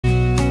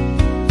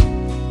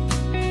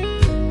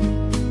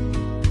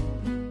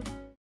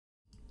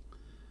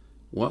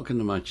Welcome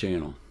to my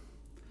channel.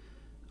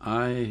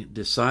 I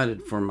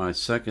decided for my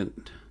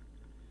second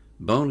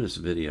bonus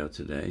video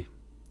today,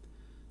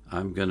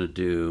 I'm going to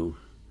do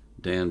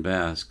Dan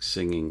Vasc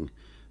singing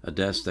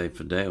Adeste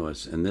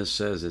Fideles, and this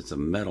says it's a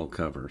metal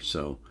cover,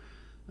 so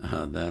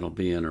that'll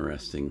be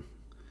interesting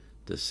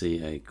to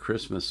see a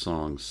Christmas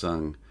song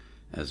sung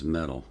as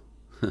metal.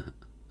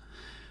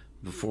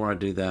 Before I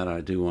do that,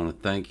 I do want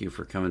to thank you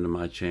for coming to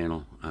my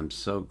channel. I'm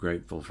so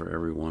grateful for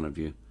every one of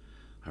you.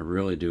 I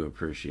really do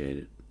appreciate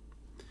it.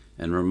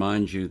 And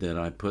remind you that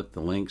I put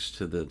the links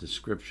to the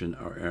description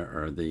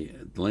or the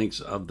links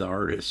of the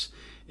artists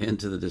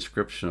into the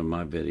description of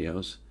my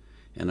videos,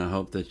 and I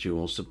hope that you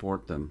will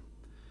support them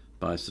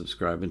by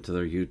subscribing to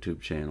their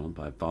YouTube channel,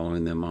 by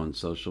following them on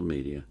social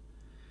media,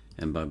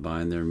 and by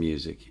buying their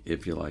music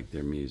if you like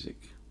their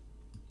music.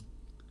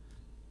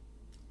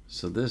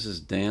 So this is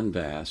Dan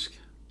Vasc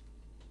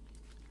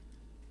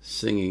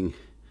singing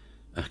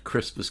a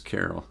Christmas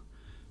carol,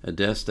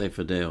 Adeste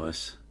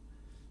Fideles,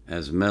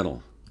 as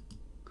metal.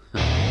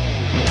 Adeste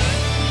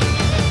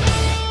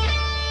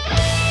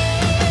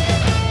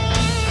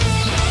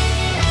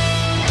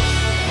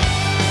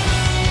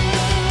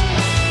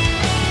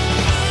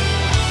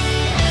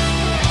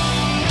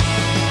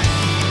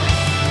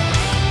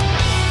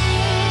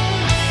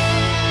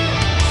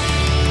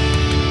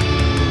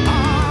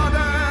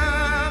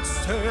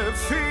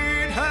Fideles,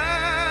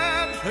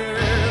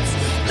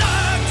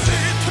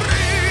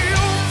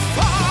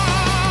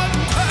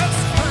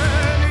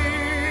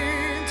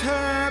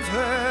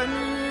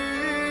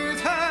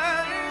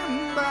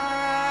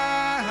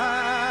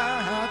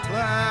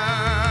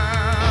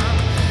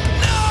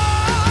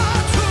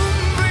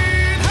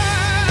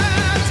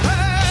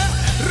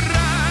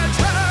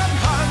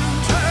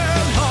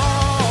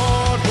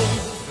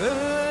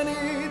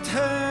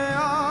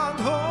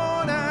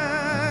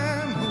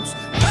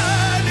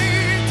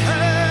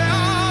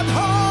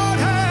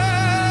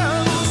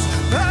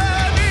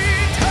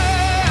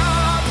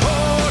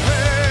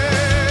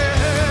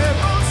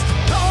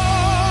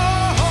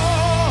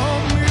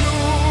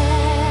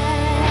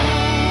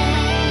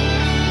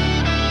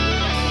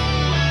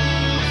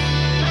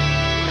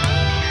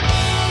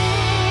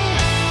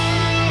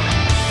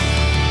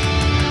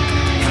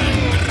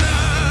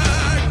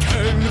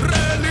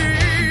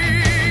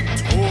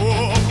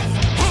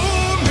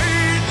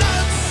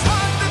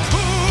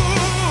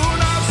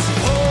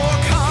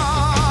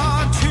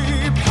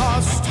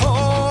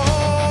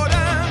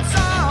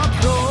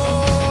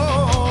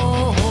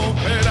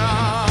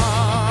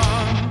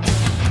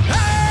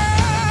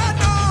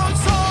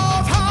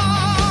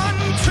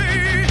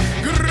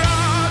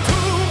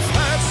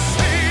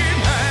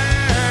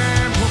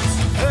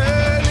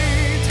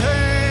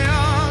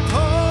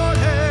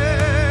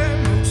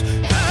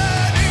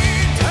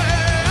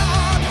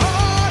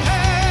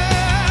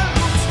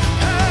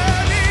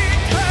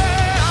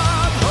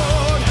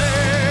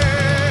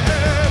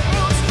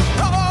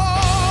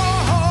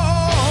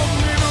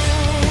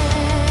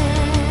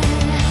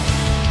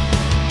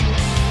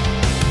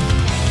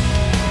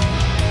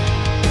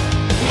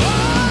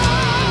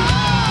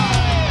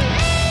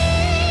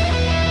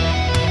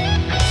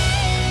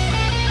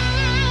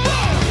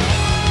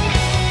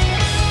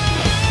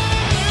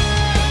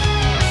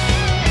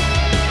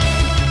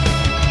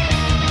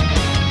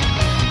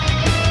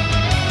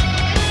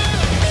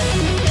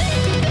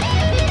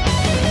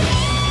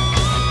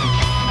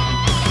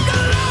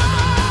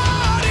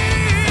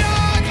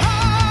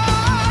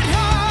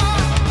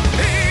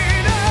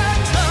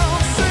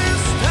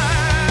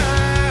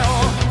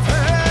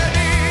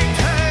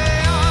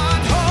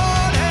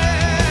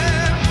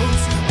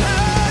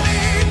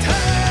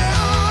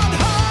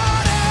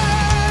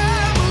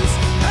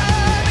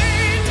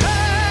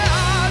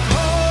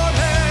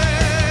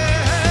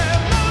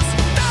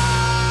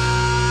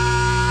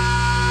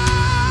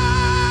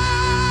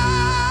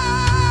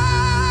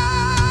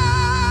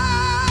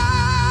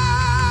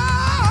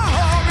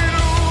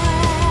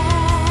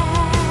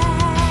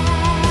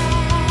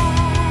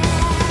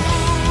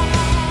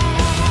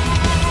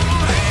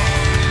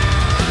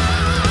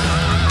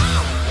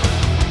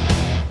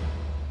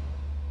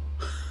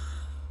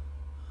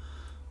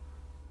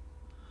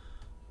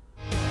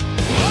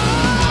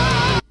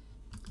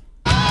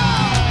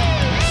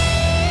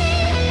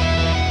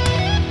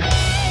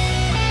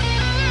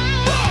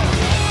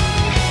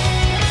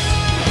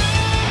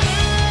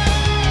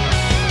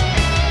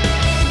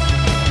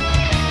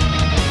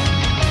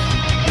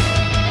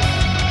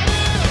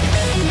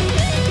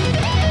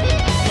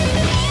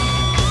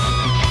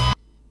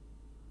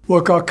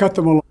 Look, I'll cut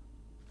them along.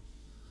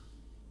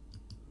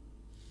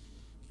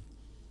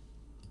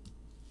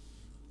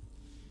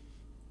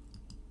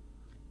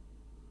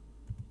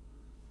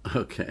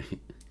 Okay.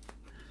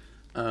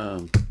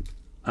 I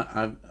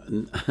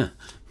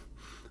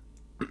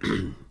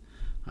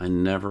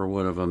never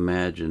would have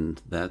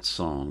imagined that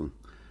song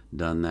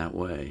done that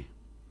way,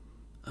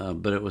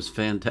 but it was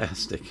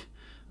fantastic.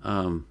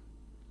 I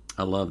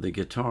love the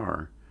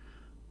guitar.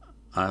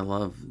 I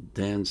love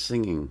Dan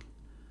singing.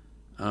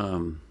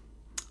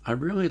 I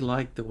really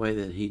like the way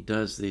that he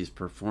does these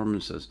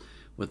performances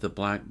with the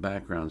black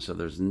background, so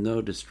there's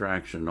no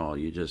distraction at all.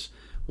 You just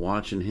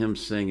watching him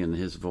sing in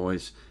his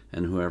voice,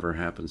 and whoever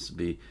happens to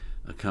be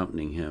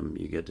accompanying him,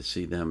 you get to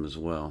see them as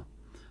well.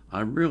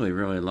 I really,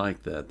 really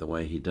like that, the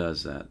way he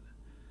does that.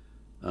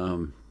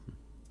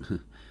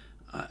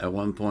 At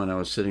one point I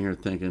was sitting here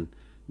thinking,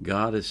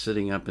 God is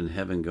sitting up in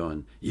heaven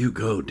going, "You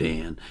go,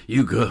 Dan,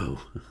 you go."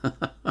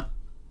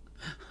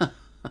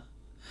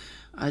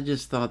 I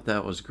just thought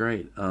that was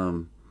great.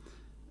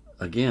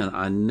 Again,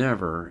 I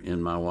never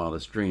in my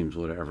wildest dreams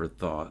would have ever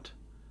thought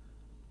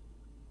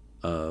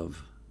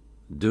of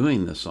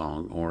doing the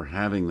song or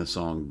having the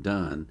song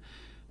done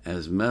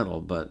as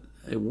metal, but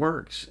it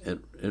works.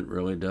 It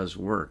really does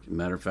work.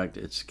 Matter of fact,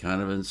 it's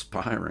kind of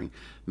inspiring.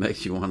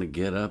 Makes you want to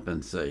get up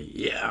and say,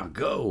 "Yeah,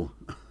 go."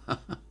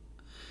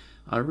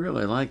 I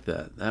really like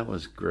that. That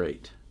was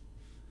great.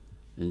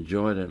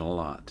 Enjoyed it a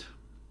lot.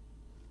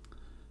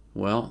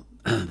 Well,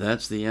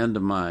 that's the end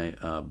of my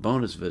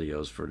bonus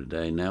videos for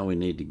today. Now we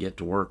need to get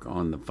to work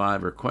on the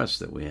 5 requests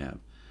that we have.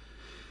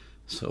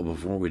 So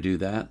before we do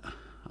that,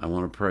 I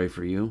want to pray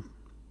for you.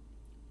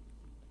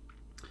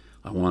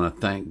 I want to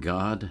thank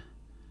God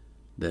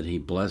that He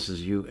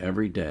blesses you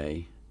every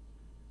day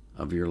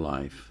of your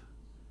life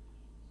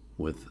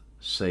with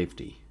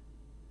safety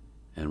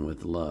and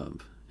with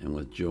love and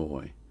with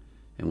joy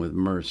and with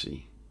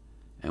mercy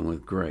and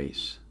with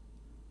grace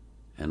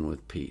and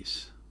with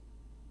peace.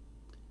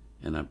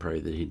 And I pray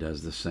that He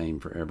does the same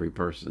for every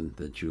person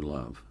that you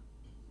love.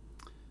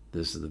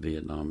 This is the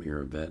Vietnam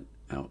Era Vet,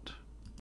 out.